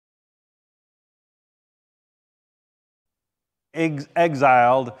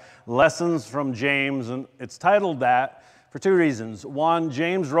Exiled, Lessons from James, and it's titled that for two reasons. One,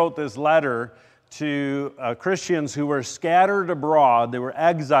 James wrote this letter to Christians who were scattered abroad. They were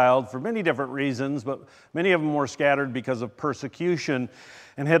exiled for many different reasons, but many of them were scattered because of persecution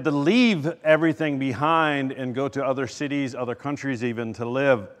and had to leave everything behind and go to other cities, other countries even, to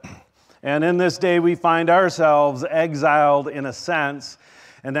live. And in this day, we find ourselves exiled in a sense,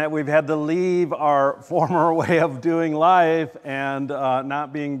 and that we've had to leave our former way of doing life and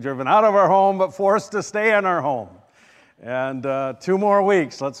not being driven out of our home, but forced to stay in our home. And 2 more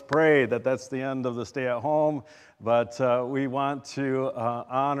weeks. Let's pray that that's the end of the stay at home. But we want to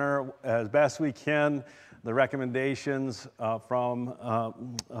honor as best we can the recommendations from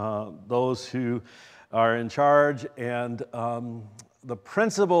those who are in charge. And the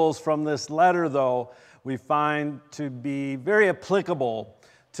principles from this letter, though, we find to be very applicable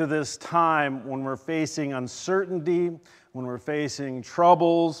to this time when we're facing uncertainty, when we're facing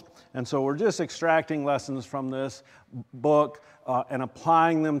troubles. And so we're just extracting lessons from this book and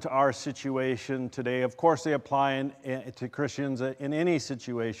applying them to our situation today. Of course, they apply to Christians in any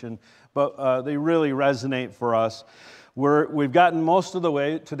situation, but they really resonate for us. We've gotten most of the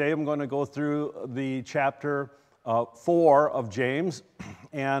way. Today I'm going to go through the chapter 4 of James,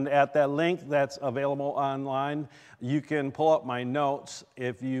 and at that link that's available online, you can pull up my notes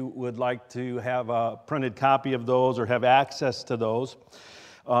if you would like to have a printed copy of those or have access to those.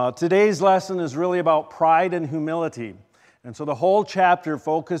 Today's lesson is really about pride and humility. And so the whole chapter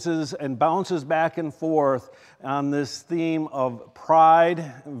focuses and bounces back and forth on this theme of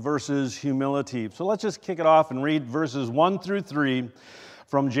pride versus humility. So let's just kick it off and read verses 1 through 3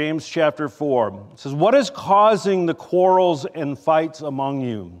 from James chapter 4. It says, "What is causing the quarrels and fights among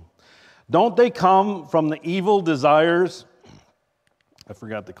you? Don't they come from the evil desires?" I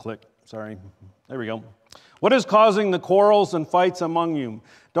forgot to click, sorry. There we go. "What is causing the quarrels and fights among you?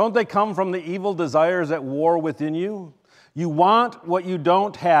 Don't they come from the evil desires at war within you? You want what you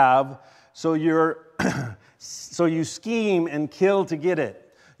don't have, so you scheme and kill to get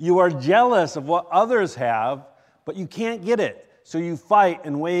it. You are jealous of what others have, but you can't get it, so you fight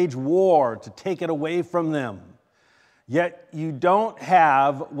and wage war to take it away from them. Yet you don't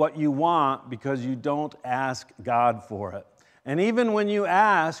have what you want because you don't ask God for it. And even when you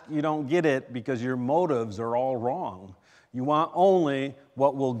ask, you don't get it because your motives are all wrong. You want only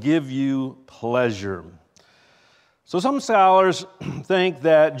what will give you pleasure." So some scholars think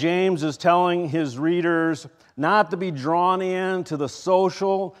that James is telling his readers not to be drawn into the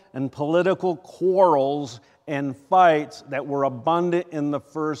social and political quarrels and fights that were abundant in the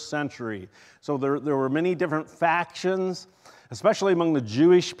first century. So there were many different factions, especially among the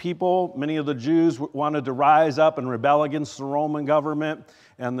Jewish people. Many of the Jews wanted to rise up and rebel against the Roman government.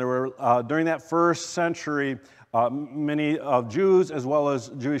 And there were, during that first century, many Jews as well as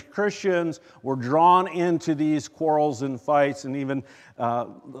Jewish Christians were drawn into these quarrels and fights and even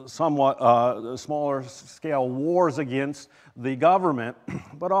somewhat smaller scale wars against the government,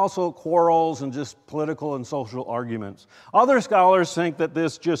 but also quarrels and just political and social arguments. Other scholars think that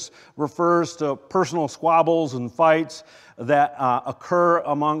this just refers to personal squabbles and fights that occur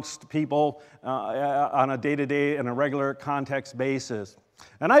amongst people on a day-to-day and a regular context basis.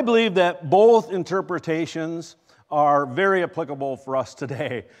 And I believe that both interpretations are very applicable for us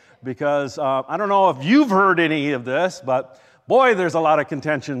today because I don't know if you've heard any of this, but boy, there's a lot of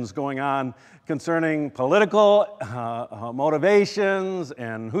contentions going on concerning political motivations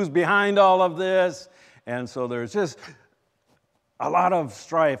and who's behind all of this. And so there's just a lot of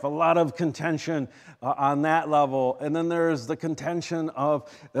strife, a lot of contention on that level. And then there's the contention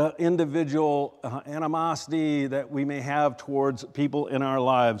of individual animosity that we may have towards people in our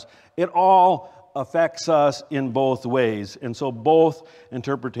lives. It all affects us in both ways. And so both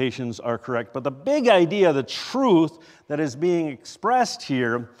interpretations are correct. But the big idea, the truth that is being expressed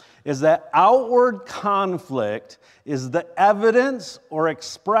here is that outward conflict is the evidence or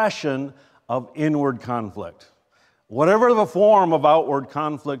expression of inward conflict. Whatever the form of outward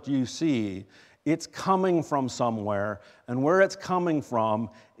conflict you see, it's coming from somewhere, and where it's coming from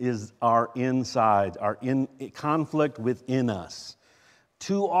is our inside, our conflict within us.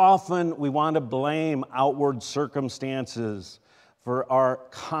 Too often we want to blame outward circumstances for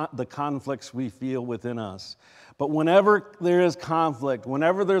the conflicts we feel within us. But whenever there is conflict,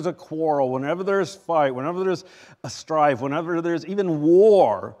 whenever there's a quarrel, whenever there's fight, whenever there's a strife, whenever there's even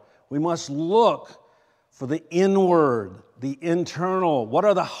war, we must look for the inward, the internal. What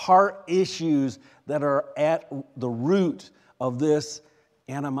are the heart issues that are at the root of this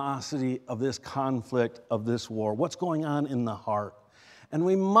animosity, of this conflict, of this war? What's going on in the heart? And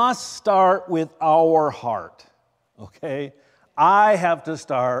we must start with our heart, okay? I have to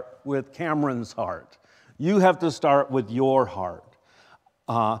start with Cameron's heart. You have to start with your heart.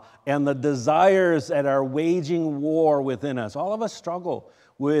 And the desires that are waging war within us. All of us struggle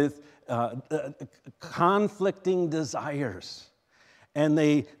with conflicting desires. And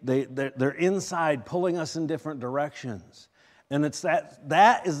they're inside pulling us in different directions. And it's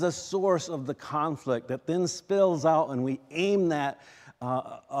that is the source of the conflict that then spills out, and we aim that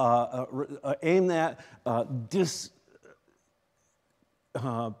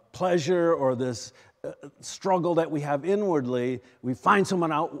pleasure or this struggle that we have inwardly, we find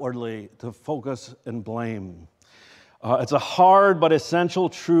someone outwardly to focus and blame. It's a hard but essential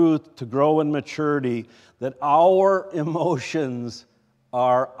truth to grow in maturity that our emotions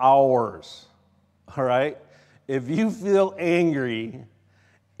are ours, all right? If you feel angry,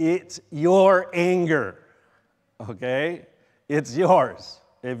 it's your anger, okay? It's yours.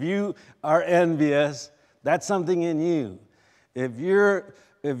 If you are envious, that's something in you. If you're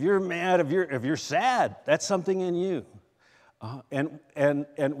mad, if you're sad, that's something in you.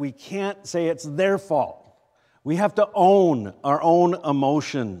 And we can't say it's their fault. We have to own our own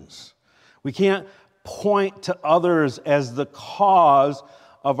emotions. We can't point to others as the cause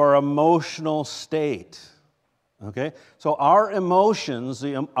of our emotional state. Okay? So our emotions,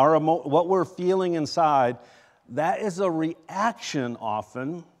 what we're feeling inside, that is a reaction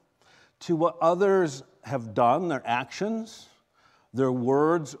often to what others have done, their actions, their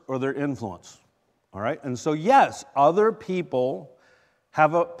words, or their influence. All right? And so yes, other people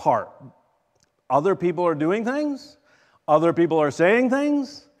have a part. Other people are doing things. Other people are saying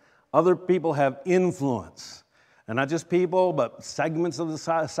things. Other people have influence. And not just people, but segments of the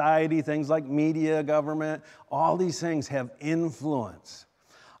society, things like media, government, all these things have influence.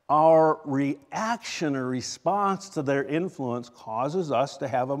 Our reaction or response to their influence causes us to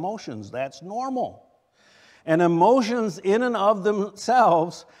have emotions. That's normal. And emotions in and of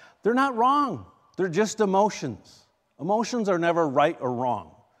themselves, they're not wrong. They're just emotions. Emotions are never right or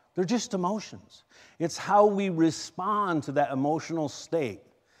wrong. They're just emotions. It's how we respond to that emotional state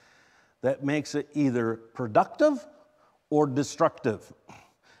that makes it either productive or destructive.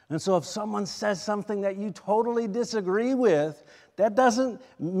 And so if someone says something that you totally disagree with, that doesn't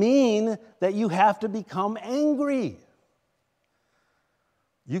mean that you have to become angry.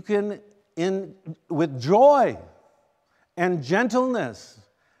 You can, with joy and gentleness,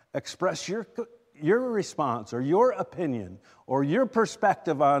 express your response or your opinion or your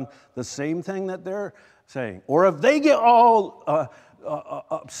perspective on the same thing that they're saying. Or if they get all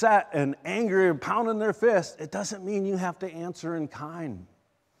upset and angry and pounding their fist, it doesn't mean you have to answer in kind.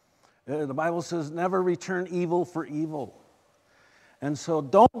 The Bible says never return evil for evil. And so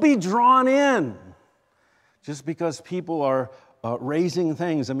don't be drawn in just because people are raising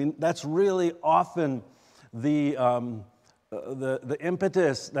things. I mean, that's really often the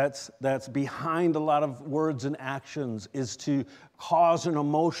impetus that's behind a lot of words and actions, is to cause an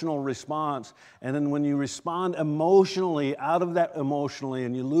emotional response. And then when you respond emotionally, out of that emotionally,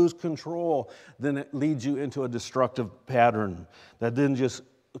 and you lose control, then it leads you into a destructive pattern that then just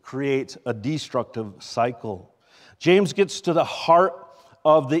creates a destructive cycle. James gets to the heart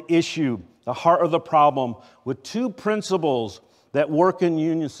of the issue, the heart of the problem, with two principles that work in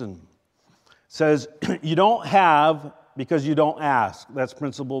unison. It says, you don't have because you don't ask. That's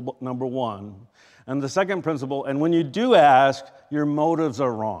principle number one. And the second principle, and when you do ask, your motives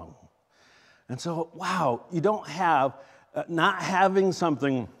are wrong. And so, wow, you don't have, not having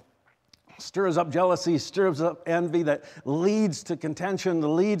something stirs up jealousy, stirs up envy, that leads to contention, that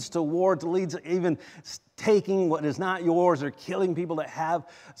leads to war, that leads to even taking what is not yours or killing people that have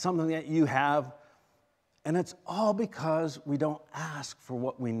something that you have. And it's all because we don't ask for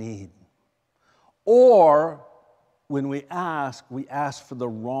what we need. Or when we ask for the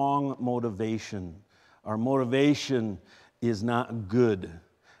wrong motivation. Our motivation is not good.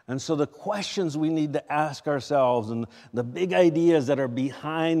 And so the questions we need to ask ourselves and the big ideas that are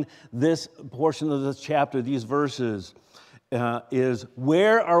behind this portion of this chapter, these verses, is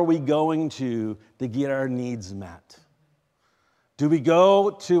where are we going to get our needs met? Do we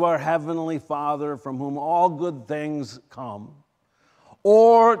go to our Heavenly Father from whom all good things come?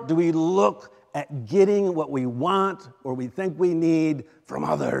 Or do we look at getting what we want or we think we need from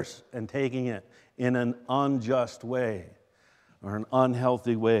others and taking it in an unjust way or an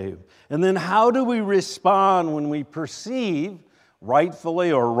unhealthy way? And then how do we respond when we perceive,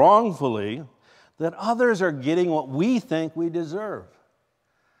 rightfully or wrongfully, that others are getting what we think we deserve?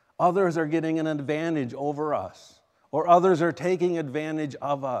 Others are getting an advantage over us, or others are taking advantage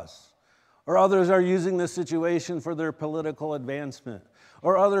of us, or others are using this situation for their political advancement,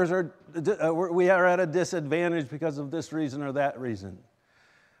 Or others we are at a disadvantage because of this reason or that reason.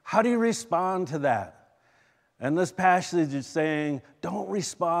 How do you respond to that? And this passage is saying, don't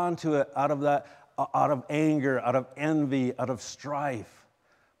respond to it out of anger, out of envy, out of strife.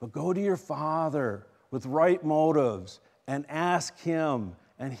 But go to your Father with right motives and ask Him,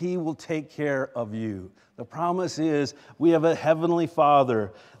 and He will take care of you. The promise is we have a Heavenly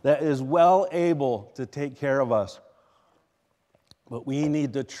Father that is well able to take care of us. But we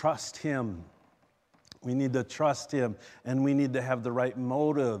need to trust Him. We need to trust Him, and we need to have the right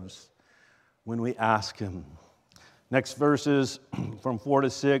motives when we ask Him. Next verses from 4 to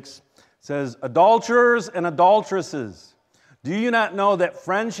 6 says, adulterers and adulteresses, do you not know that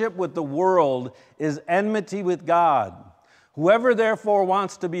friendship with the world is enmity with God? Whoever therefore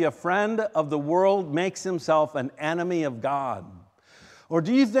wants to be a friend of the world makes himself an enemy of God. Or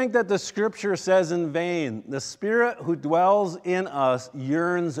do you think that the Scripture says in vain, the Spirit who dwells in us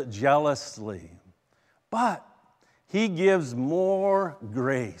yearns jealously? But He gives more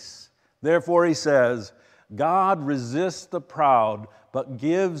grace. Therefore He says, God resists the proud, but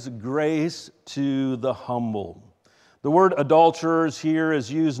gives grace to the humble. The word adulterers here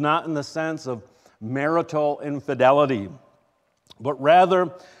is used not in the sense of marital infidelity, but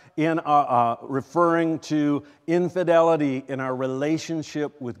rather in referring to infidelity in our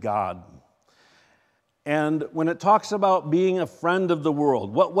relationship with God. And when it talks about being a friend of the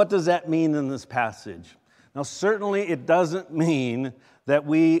world, what does that mean in this passage? Now, certainly it doesn't mean that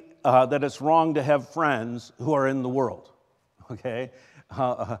that it's wrong to have friends who are in the world. Okay,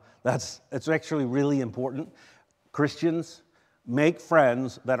 it's actually really important. Christians, make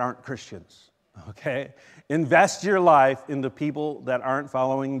friends that aren't Christians. Okay, invest your life into people that aren't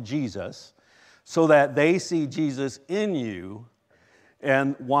following Jesus, so that they see Jesus in you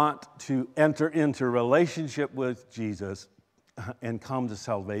and want to enter into a relationship with Jesus and come to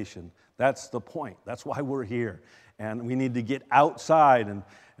salvation. That's the point. That's why we're here. And we need to get outside.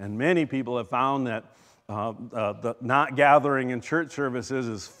 And many people have found that the not gathering in church services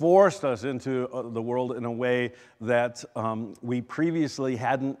has forced us into the world in a way that we previously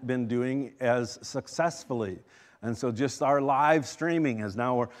hadn't been doing as successfully. And so just our live streaming is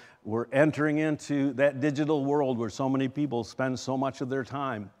now we're entering into that digital world where so many people spend so much of their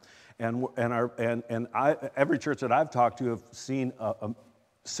time. And every church that I've talked to have seen a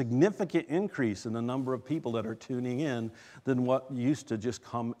significant increase in the number of people that are tuning in than what used to just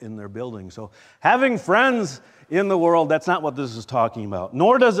come in their building. So having friends in the world, that's not what this is talking about.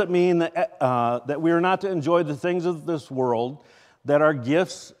 Nor does it mean that we are not to enjoy the things of this world that are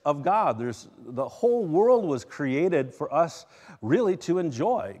gifts of God. The whole world was created for us really to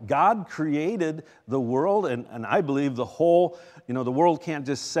enjoy. God created the world, and I believe the world can't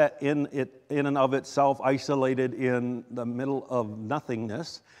just set in and of itself, isolated in the middle of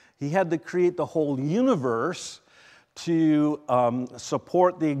nothingness. He had to create the whole universe to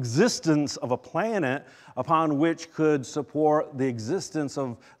support the existence of a planet upon which could support the existence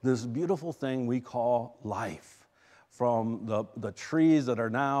of this beautiful thing we call life. From the trees that are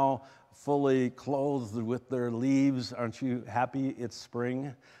now fully clothed with their leaves. Aren't you happy it's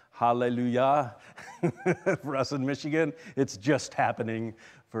spring? Hallelujah. For us in Michigan, it's just happening.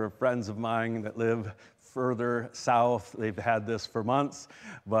 For friends of mine that live further south, they've had this for months.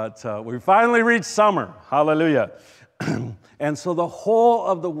 But we finally reached summer. Hallelujah. And so the whole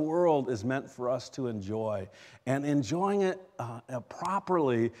of the world is meant for us to enjoy. And enjoying it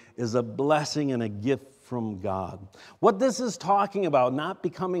properly is a blessing and a gift from God. What this is talking about, not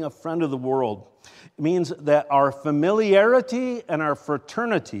becoming a friend of the world, means that our familiarity and our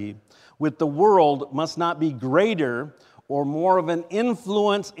fraternity with the world must not be greater or more of an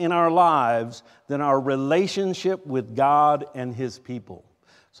influence in our lives than our relationship with God and His people.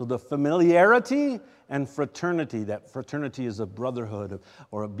 So the familiarity and fraternity, that fraternity is a brotherhood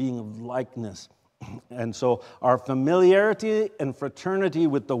or a being of likeness. And so our familiarity and fraternity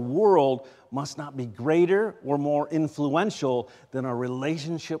with the world must not be greater or more influential than our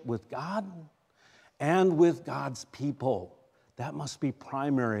relationship with God and with God's people. That must be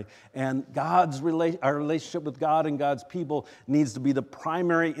primary. And our relationship with God and God's people needs to be the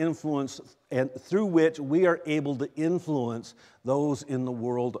primary influence and through which we are able to influence those in the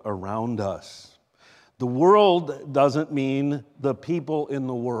world around us. The world doesn't mean the people in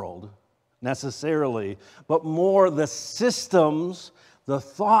the world necessarily, but more the systems, the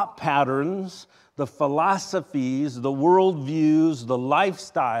thought patterns, the philosophies, the worldviews, the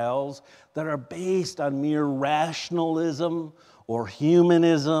lifestyles that are based on mere rationalism or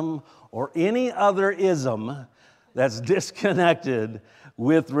humanism or any other ism that's disconnected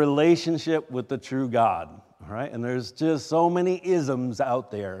with relationship with the true God. All right, and there's just so many isms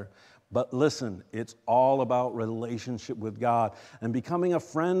out there. But listen, it's all about relationship with God. And becoming a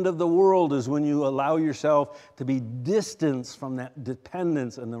friend of the world is when you allow yourself to be distanced from that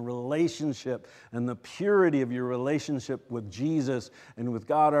dependence and the relationship and the purity of your relationship with Jesus and with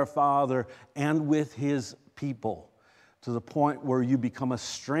God our Father and with His people, to the point where you become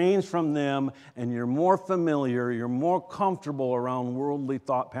estranged from them and you're more familiar, you're more comfortable around worldly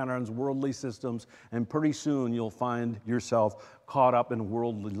thought patterns, worldly systems, and pretty soon you'll find yourself caught up in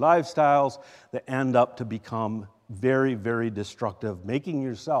worldly lifestyles that end up to become very, very destructive, making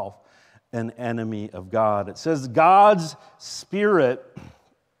yourself an enemy of God. It says God's Spirit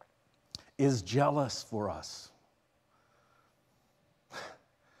is jealous for us.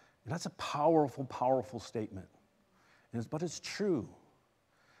 That's a powerful, powerful statement. But it's true.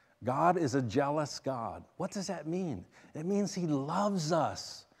 God is a jealous God. What does that mean? It means He loves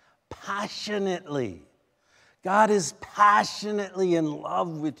us passionately. God is passionately in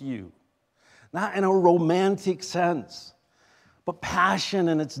love with you. Not in a romantic sense, but passion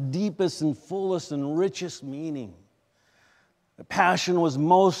in its deepest and fullest and richest meaning. The passion was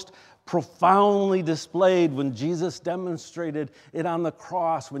most profoundly displayed when Jesus demonstrated it on the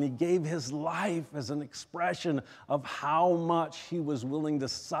cross, when He gave His life as an expression of how much He was willing to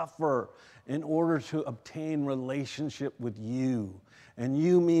suffer in order to obtain relationship with you. And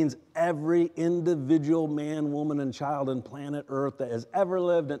you means every individual man, woman, and child on planet Earth that has ever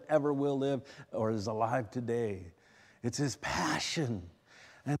lived and ever will live or is alive today. It's His passion.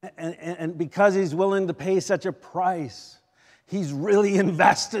 And because He's willing to pay such a price, He's really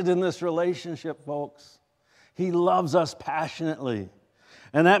invested in this relationship, folks. He loves us passionately.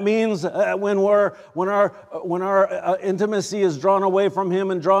 And that means when our intimacy is drawn away from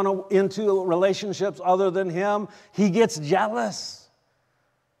Him and drawn into relationships other than Him, He gets jealous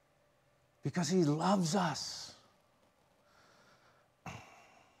because He loves us.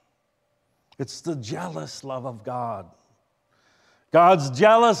 It's the jealous love of God. God's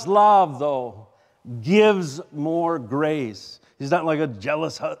jealous love, though, gives more grace. He's not like a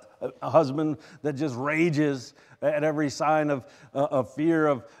jealous husband that just rages at every sign of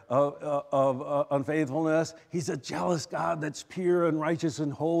fear of unfaithfulness. He's a jealous God that's pure and righteous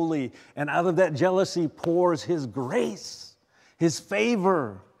and holy. And out of that jealousy pours His grace, His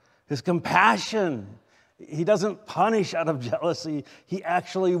favor, His compassion. He doesn't punish out of jealousy. He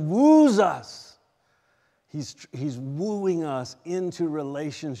actually woos us. He's wooing us into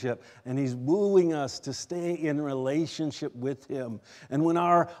relationship, and He's wooing us to stay in relationship with Him. And when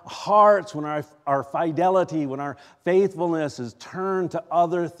our hearts, when our fidelity, when our faithfulness is turned to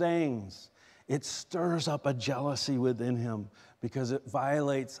other things, it stirs up a jealousy within Him because it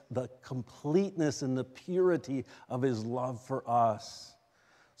violates the completeness and the purity of His love for us.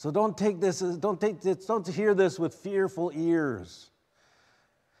 So don't hear this with fearful ears.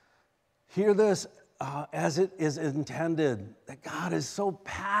 Hear this as it is intended, that God is so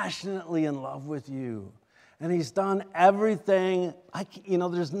passionately in love with you. And He's done everything.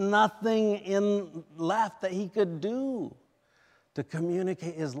 There's nothing left that He could do to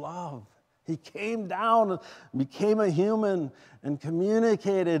communicate His love. He came down, became a human, and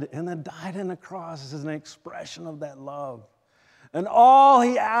communicated, and then died on the cross as an expression of that love. And all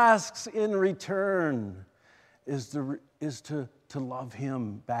He asks in return is to love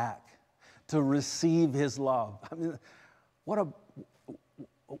Him back, to receive His love. I mean,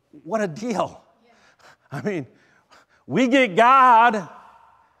 what a deal. Yeah. I mean, we get God,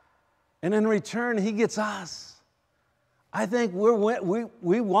 and in return, He gets us. I think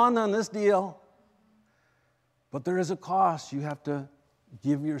we won on this deal. But there is a cost. You have to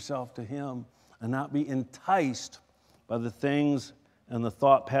give yourself to Him and not be enticed by the things and the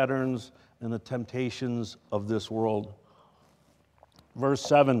thought patterns and the temptations of this world. Verse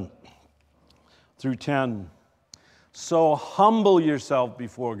 7 through 10. So humble yourself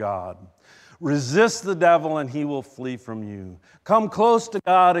before God. Resist the devil and he will flee from you. Come close to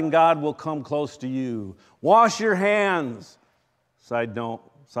God and God will come close to you. Wash your hands. Side note,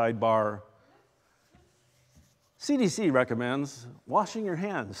 sidebar. CDC recommends washing your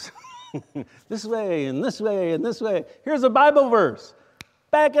hands. This way and this way and this way. Here's a Bible verse.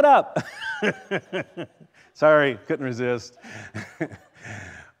 Back it up. Sorry, couldn't resist.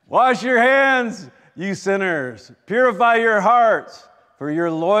 Wash your hands, you sinners. Purify your hearts. For your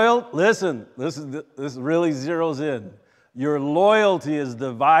listen, this really zeroes in. Your loyalty is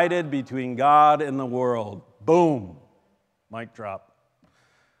divided between God and the world. Boom. Mic drop.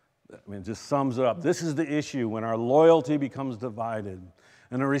 I mean, it just sums it up. This is the issue when our loyalty becomes divided.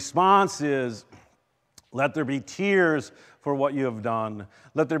 And the response is, let there be tears for what you have done.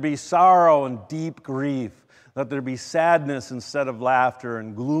 Let there be sorrow and deep grief. Let there be sadness instead of laughter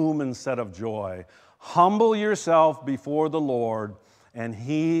and gloom instead of joy. Humble yourself before the Lord, and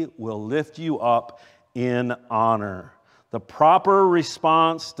He will lift you up in honor. The proper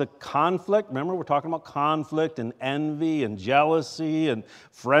response to conflict, remember we're talking about conflict and envy and jealousy and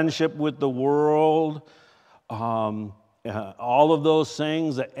friendship with the world, all of those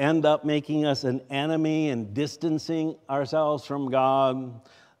things that end up making us an enemy and distancing ourselves from God.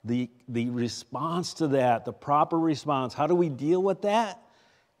 The response to that, the proper response, how do we deal with that?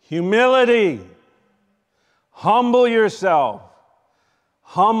 Humility. Humble yourself.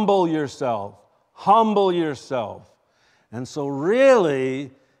 Humble yourself. Humble yourself. And so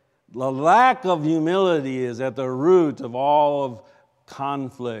really, the lack of humility is at the root of all of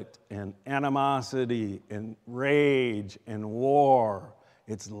conflict and animosity and rage and war.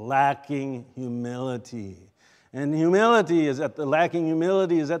 It's lacking humility. And lacking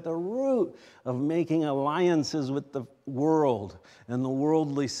humility is at the root of making alliances with the world and the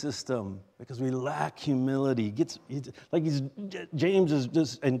worldly system, because we lack humility. James is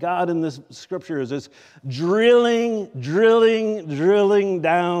just, and God in this scripture is just drilling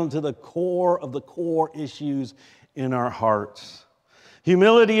down to the core of the core issues in our hearts.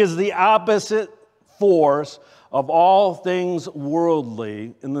 Humility is the opposite force of all things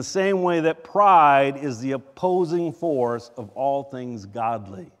worldly, in the same way that pride is the opposing force of all things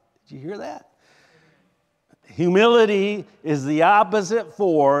godly. Did you hear that? Humility is the opposite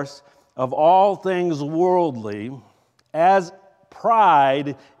force of all things worldly, as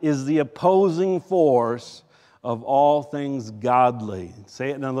pride is the opposing force of all things godly.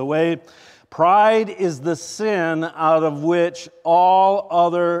 Say it another way. Pride is the sin out of which all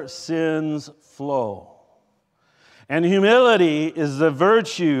other sins flow. And humility is the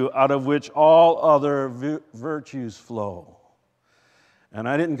virtue out of which all other virtues flow. And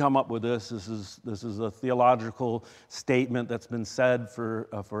I didn't come up with this. This is a theological statement that's been said for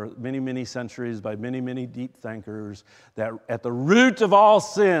many, many centuries by many, many deep thinkers, that at the root of all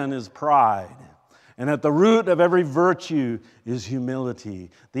sin is pride. And at the root of every virtue is humility.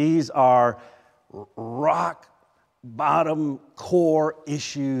 These are rock bottom core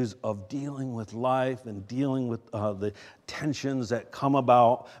issues of dealing with life and dealing with the tensions that come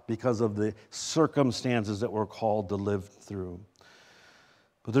about because of the circumstances that we're called to live through.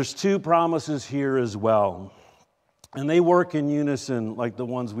 But there's two promises here as well, and they work in unison like the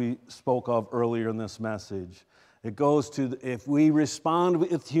ones we spoke of earlier in this message. It goes to, if we respond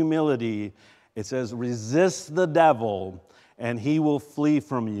with humility, it says, resist the devil and he will flee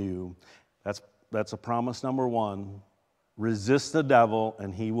from you. That's a promise number one. Resist the devil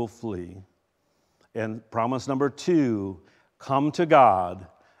and he will flee. And promise number two, come to God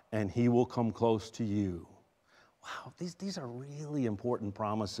and he will come close to you. Wow, these are really important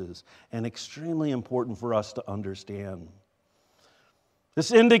promises and extremely important for us to understand.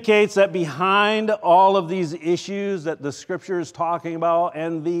 This indicates that behind all of these issues that the Scripture is talking about,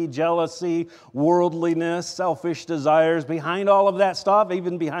 envy, jealousy, worldliness, selfish desires, behind all of that stuff,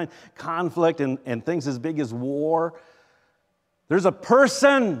 even behind conflict and things as big as war, there's a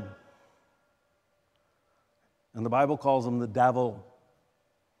person. And the Bible calls him the devil.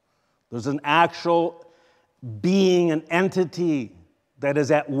 There's an actual being, an entity that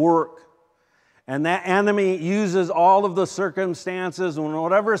is at work. And that enemy uses all of the circumstances, and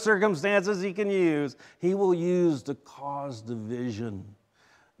whatever circumstances he can use, he will use to cause division,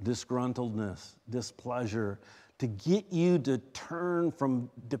 disgruntledness, displeasure, to get you to turn from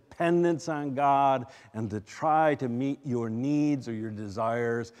dependence on God and to try to meet your needs or your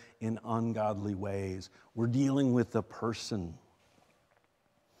desires in ungodly ways. We're dealing with the person.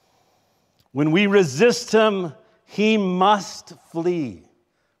 When we resist him, he must flee.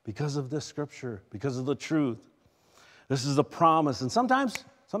 Because of this scripture, because of the truth. This is a promise. And sometimes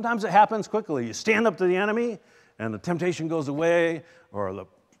it happens quickly. You stand up to the enemy and the temptation goes away or the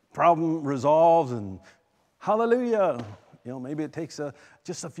problem resolves and hallelujah. Maybe it takes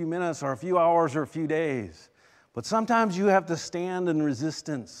just a few minutes or a few hours or a few days. But sometimes you have to stand in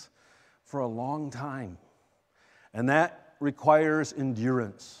resistance for a long time. And that requires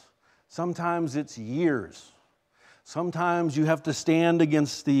endurance. Sometimes it's years. Sometimes you have to stand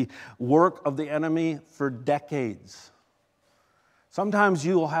against the work of the enemy for decades. Sometimes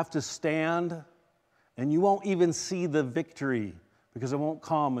you will have to stand and you won't even see the victory because it won't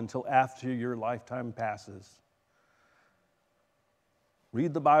come until after your lifetime passes.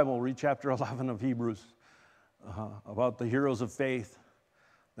 Read the Bible, read chapter 11 of Hebrews about the heroes of faith,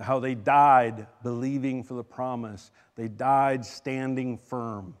 how they died believing for the promise. They died standing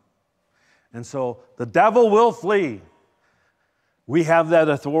firm. And so the devil will flee. We have that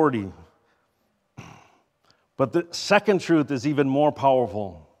authority. But the second truth is even more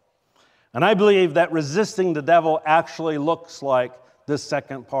powerful. And I believe that resisting the devil actually looks like this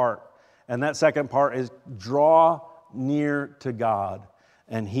second part. And that second part is draw near to God,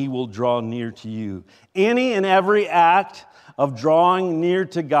 and he will draw near to you. Any and every act of drawing near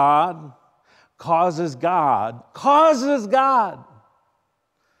to God causes God.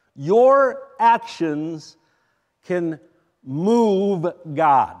 Your actions can move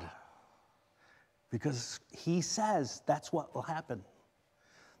God, because he says that's what will happen.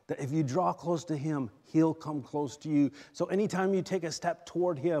 That if you draw close to him, he'll come close to you. So anytime you take a step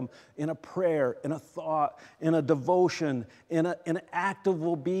toward him in a prayer, in a thought, in a devotion, in an act of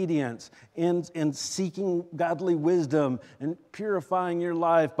obedience, in seeking godly wisdom, and purifying your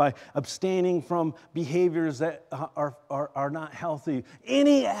life by abstaining from behaviors that are not healthy,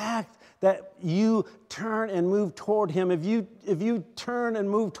 any act that you turn and move toward him, if you turn and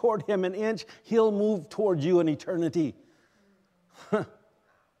move toward him an inch, he'll move toward you in eternity.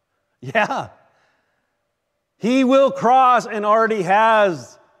 Yeah. He will cross, and already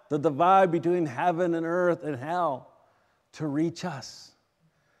has, the divide between heaven and earth and hell to reach us.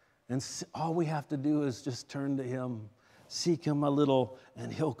 And all we have to do is just turn to him, seek him a little,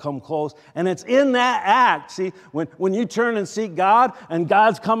 and he'll come close. And it's in that act, see, when you turn and seek God and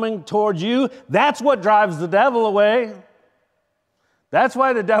God's coming towards you, that's what drives the devil away. That's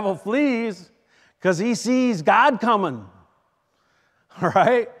why the devil flees, because he sees God coming. All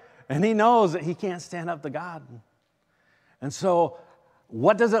right? And he knows that he can't stand up to God. And so,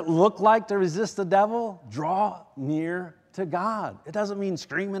 what does it look like to resist the devil? Draw near to God. It doesn't mean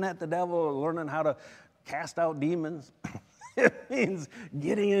screaming at the devil or learning how to cast out demons. It means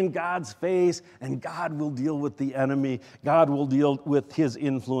getting in God's face, and God will deal with the enemy. God will deal with his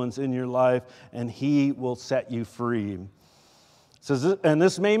influence in your life, and he will set you free. It says, and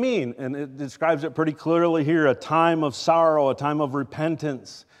this may mean, and it describes it pretty clearly here, a time of sorrow, a time of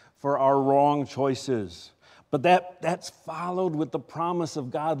repentance for our wrong choices. But that's followed with the promise of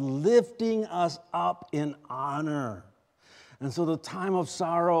God lifting us up in honor. And so the time of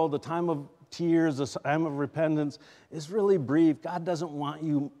sorrow, the time of tears, the time of repentance is really brief. God doesn't want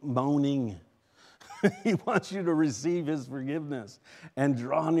you moaning. He wants you to receive his forgiveness and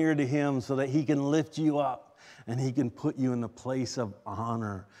draw near to him so that he can lift you up and he can put you in the place of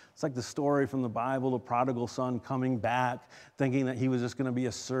honor. It's like the story from the Bible, the prodigal son coming back, thinking that he was just going to be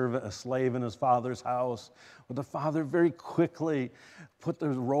a servant, a slave in his father's house. But the father very quickly put the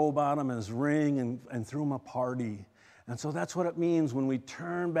robe on him and his ring and threw him a party. And so that's what it means when we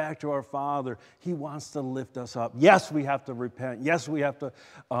turn back to our Father. He wants to lift us up. Yes, we have to repent. Yes, we have to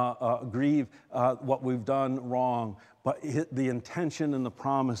grieve what we've done wrong. But the intention and the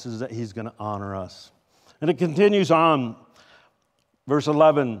promise is that he's going to honor us. And it continues on. Verse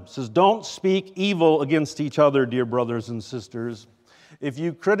 11 says, don't speak evil against each other, dear brothers and sisters. If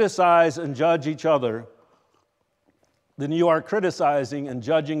you criticize and judge each other, then you are criticizing and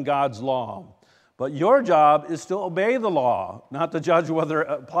judging God's law. But your job is to obey the law, not to judge whether it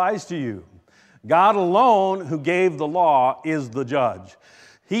applies to you. God alone, who gave the law, is the judge.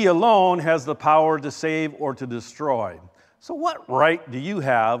 He alone has the power to save or to destroy. So what right do you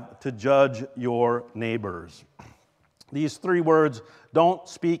have to judge your neighbors? These three words, don't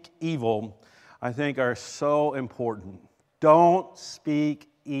speak evil, I think are so important. Don't speak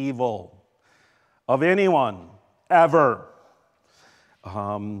evil of anyone, ever.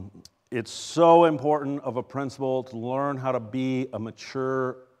 It's so important of a principle to learn how to be a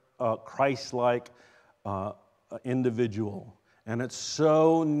mature, Christ-like individual. And it's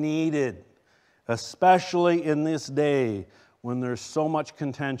so needed, especially in this day when there's so much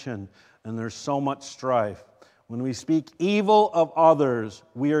contention and there's so much strife. When we speak evil of others,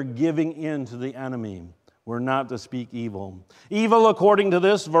 we are giving in to the enemy. We're not to speak evil. Evil, according to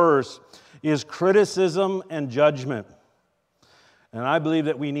this verse, is criticism and judgment. And I believe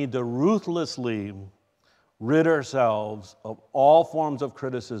that we need to ruthlessly rid ourselves of all forms of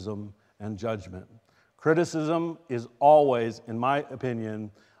criticism and judgment. Criticism is always, in my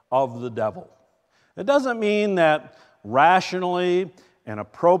opinion, of the devil. It doesn't mean that rationally and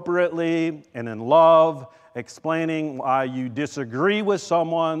appropriately and in love, explaining why you disagree with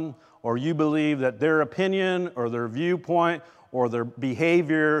someone or you believe that their opinion or their viewpoint or their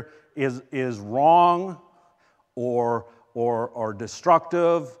behavior is wrong or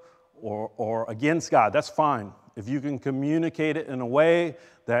destructive or against God. That's fine. If you can communicate it in a way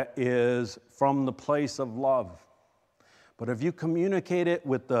that is from the place of love. But if you communicate it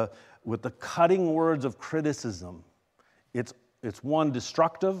with the cutting words of criticism, it's one,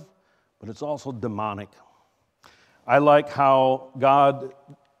 destructive, but it's also demonic. I like how God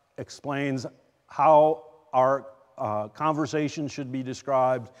explains how our conversation should be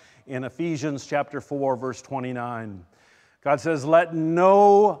described in Ephesians chapter 4, verse 29. God says, "Let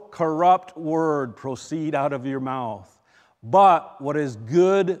no corrupt word proceed out of your mouth, but what is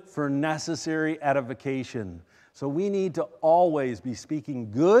good for necessary edification." So we need to always be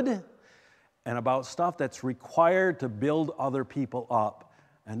speaking good and about stuff that's required to build other people up,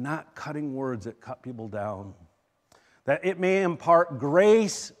 and not cutting words that cut people down. That it may impart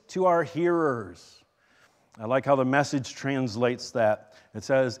grace to our hearers. I like how the Message translates that. It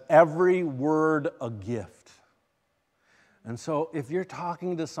says, "Every word a gift." And so if you're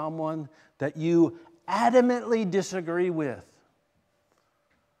talking to someone that you adamantly disagree with,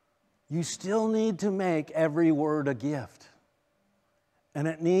 you still need to make every word a gift. And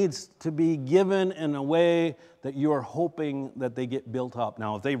it needs to be given in a way that you're hoping that they get built up.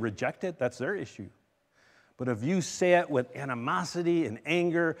 Now, if they reject it, that's their issue. But if you say it with animosity and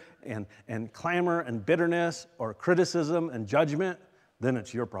anger and clamor and bitterness or criticism and judgment, then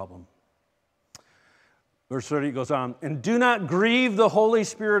it's your problem. Verse 30 goes on, "And do not grieve the Holy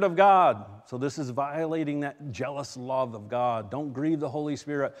Spirit of God." So this is violating that jealous love of God. Don't grieve the Holy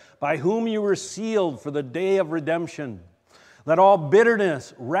Spirit, "by whom you were sealed for the day of redemption. Let all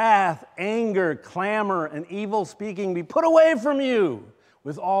bitterness, wrath, anger, clamor, and evil speaking be put away from you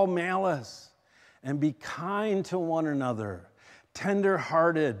with all malice. And be kind to one another,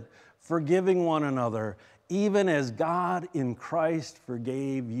 tender-hearted, forgiving one another, even as God in Christ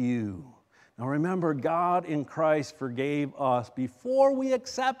forgave you." Now remember, God in Christ forgave us before we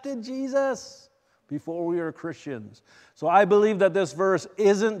accepted Jesus, before we were Christians. So I believe that this verse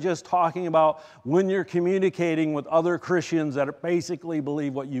isn't just talking about when you're communicating with other Christians that basically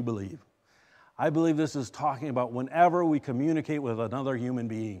believe what you believe. I believe this is talking about whenever we communicate with another human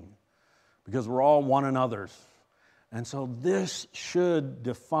being, because we're all one another's. And so this should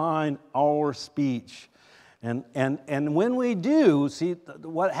define our speech. And when we do, see,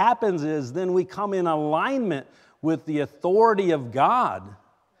 what happens is then we come in alignment with the authority of God,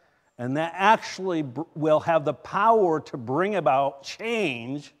 and that actually will have the power to bring about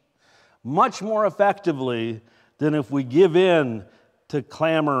change much more effectively than if we give in to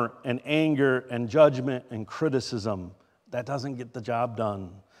clamor and anger and judgment and criticism. That doesn't get the job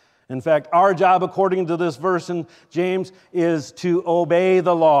done. In fact, our job, according to this verse in James, is to obey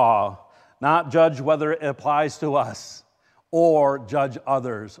the law, not judge whether it applies to us or judge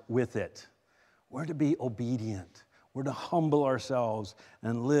others with it. We're to be obedient. We're to humble ourselves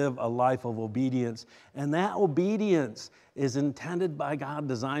and live a life of obedience. And that obedience is intended by God,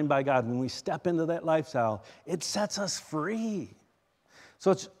 designed by God. When we step into that lifestyle, it sets us free.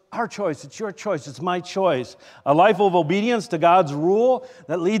 So it's our choice, it's your choice, it's my choice. A life of obedience to God's rule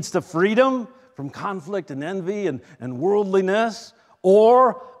that leads to freedom from conflict and envy and worldliness,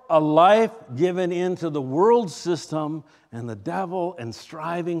 or a life given into the world system and the devil and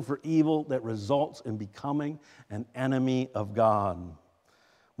striving for evil that results in becoming an enemy of God.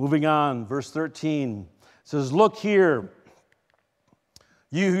 Moving on, verse 13 says, "Look here,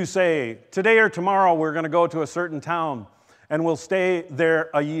 you who say, 'Today or tomorrow we're going to go to a certain town and we'll stay there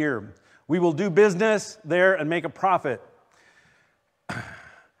a year. We will do business there and make a profit.'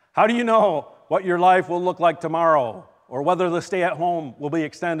 How do you know what your life will look like tomorrow, or whether the stay at home will be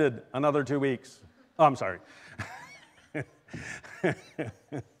extended another 2 weeks?" Oh, I'm sorry.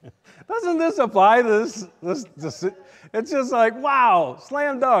 Doesn't this apply? This, it's just like, wow,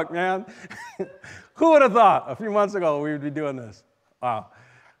 slam dunk, man. Who would have thought a few months ago we would be doing this? Wow.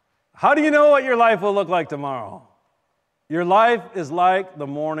 How do you know what your life will look like tomorrow? Your life is like the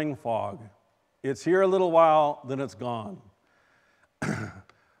morning fog. It's here a little while, then it's gone.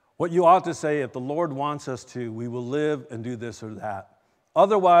 What you ought to say, if the Lord wants us to, we will live and do this or that.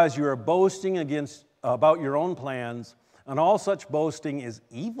 Otherwise, you are boasting about your own plans, and all such boasting is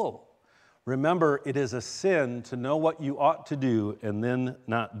evil. Remember, it is a sin to know what you ought to do and then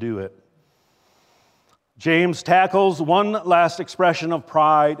not do it. James tackles one last expression of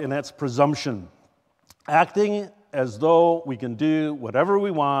pride, and that's presumption. Acting as though we can do whatever we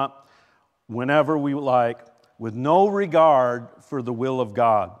want, whenever we like, with no regard for the will of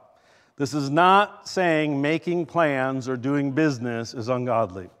God. This is not saying making plans or doing business is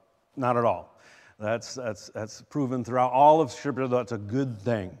ungodly. Not at all. That's proven throughout all of Scripture. That's a good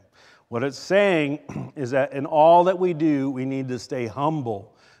thing. What it's saying is that in all that we do, we need to stay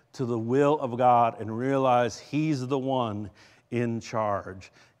humble to the will of God and realize He's the one in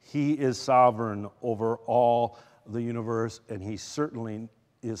charge. He is sovereign over all the universe, and He certainly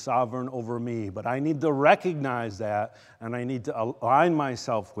is sovereign over me. But I need to recognize that, and I need to align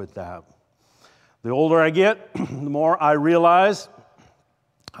myself with that. The older I get, the more I realize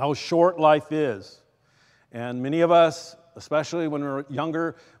how short life is. And many of us, especially when we're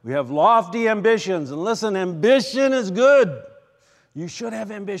younger, we have lofty ambitions. And listen, ambition is good. You should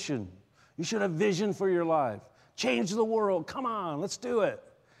have ambition. You should have vision for your life. Change the world. Come on, let's do it.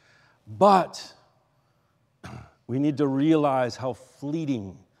 But we need to realize how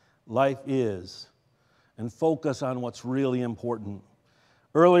fleeting life is and focus on what's really important.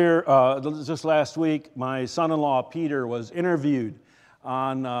 Earlier, just last week, my son-in-law, Peter, was interviewed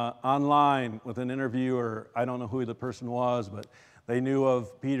online with an interviewer. I don't know who the person was, but they knew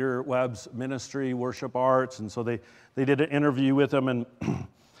of Peter Webb's ministry, Worship Arts, and so they did an interview with him. And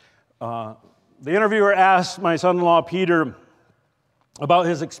the interviewer asked my son-in-law, Peter, about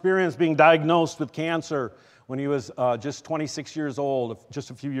his experience being diagnosed with cancer when he was just 26 years old, just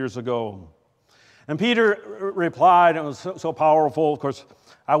a few years ago. And Peter replied, and it was so powerful. Of course,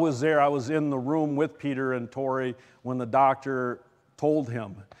 I was there. I was in the room with Peter and Tori when the doctor told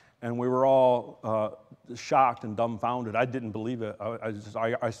him, and we were all shocked and dumbfounded. I didn't believe it.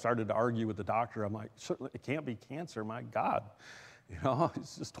 I started to argue with the doctor. I'm like, it can't be cancer, my God. You know,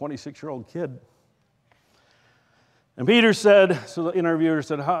 he's just a 26-year-old kid. And Peter said, so the interviewer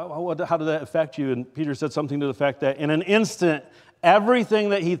said, how did that affect you? And Peter said something to the effect that in an instant, everything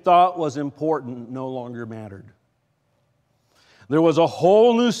that he thought was important no longer mattered. There was a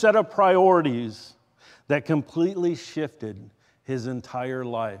whole new set of priorities that completely shifted his entire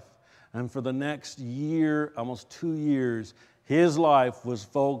life. And for the next year, almost 2 years, his life was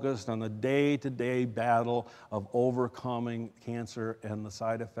focused on the day-to-day battle of overcoming cancer and the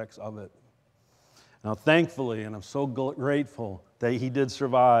side effects of it. Now, thankfully, and I'm so grateful that he did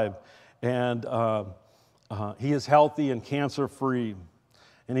survive, and he is healthy and cancer-free.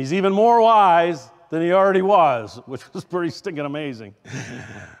 And he's even more wise than he already was, which was pretty stinking amazing.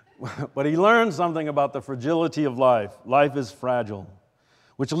 But he learned something about the fragility of life. Life is fragile,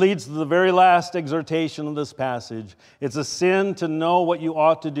 which leads to the very last exhortation of this passage. It's a sin to know what you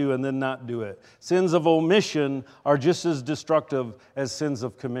ought to do and then not do it. Sins of omission are just as destructive as sins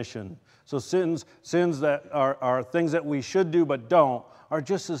of commission. So sins that are things that we should do but don't are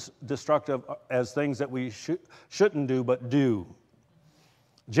just as destructive as things that we shouldn't do but do.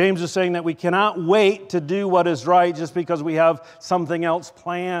 James is saying that we cannot wait to do what is right just because we have something else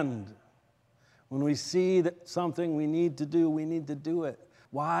planned. When we see that something we need to do it.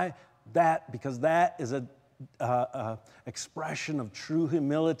 Why? Because that is an expression of true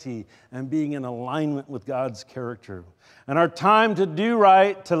humility and being in alignment with God's character. And our time to do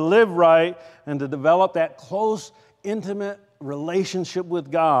right, to live right, and to develop that close, intimate relationship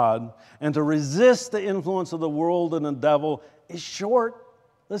with God and to resist the influence of the world and the devil is short.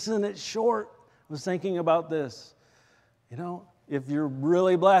 Listen, it's short. I was thinking about this. You know, if you're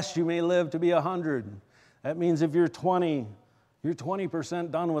really blessed, you may live to be 100. That means if you're 20, you're 20%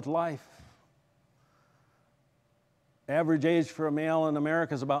 done with life. Average age for a male in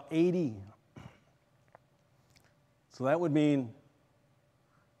America is about 80. So that would mean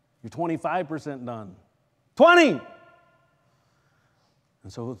you're 25% done. 20!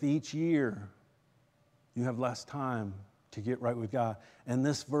 And so with each year, you have less time to get right with God. And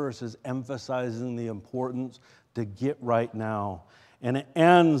this verse is emphasizing the importance to get right now. And it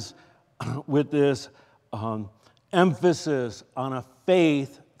ends with this emphasis on a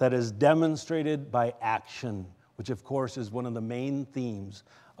faith that is demonstrated by action, which of course is one of the main themes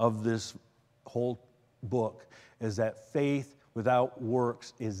of this whole book, is that faith without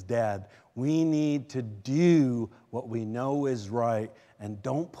works is dead. We need to do what we know is right and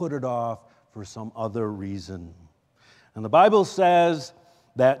don't put it off for some other reason. And the Bible says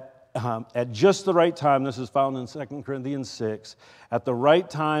that at just the right time, this is found in 2 Corinthians 6, at the right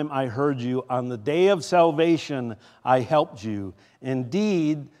time I heard you, on the day of salvation I helped you.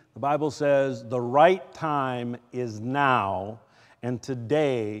 Indeed, the Bible says the right time is now, and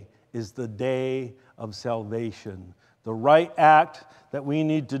today is the day of salvation. The right act that we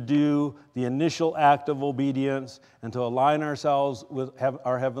need to do, the initial act of obedience, and to align ourselves with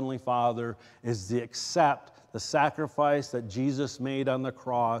our Heavenly Father is to accept the sacrifice that Jesus made on the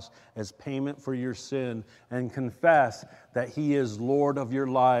cross as payment for your sin and confess that He is Lord of your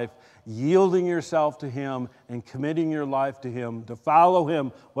life, yielding yourself to Him and committing your life to Him, to follow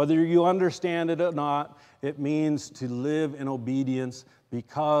Him, whether you understand it or not. It means to live in obedience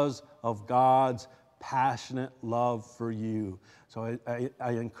because of God's passionate love for you. So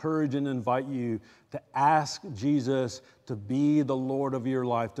I encourage and invite you to ask Jesus to be the Lord of your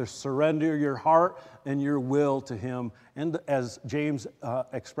life, to surrender your heart and your will to Him, and as James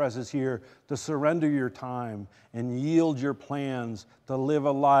expresses here, to surrender your time and yield your plans to live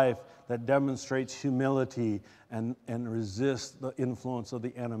a life that demonstrates humility and resist the influence of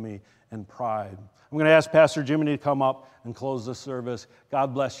the enemy and pride. I'm going to ask Pastor Jimmy to come up and close the service.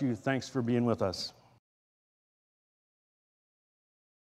 God bless you. Thanks for being with us.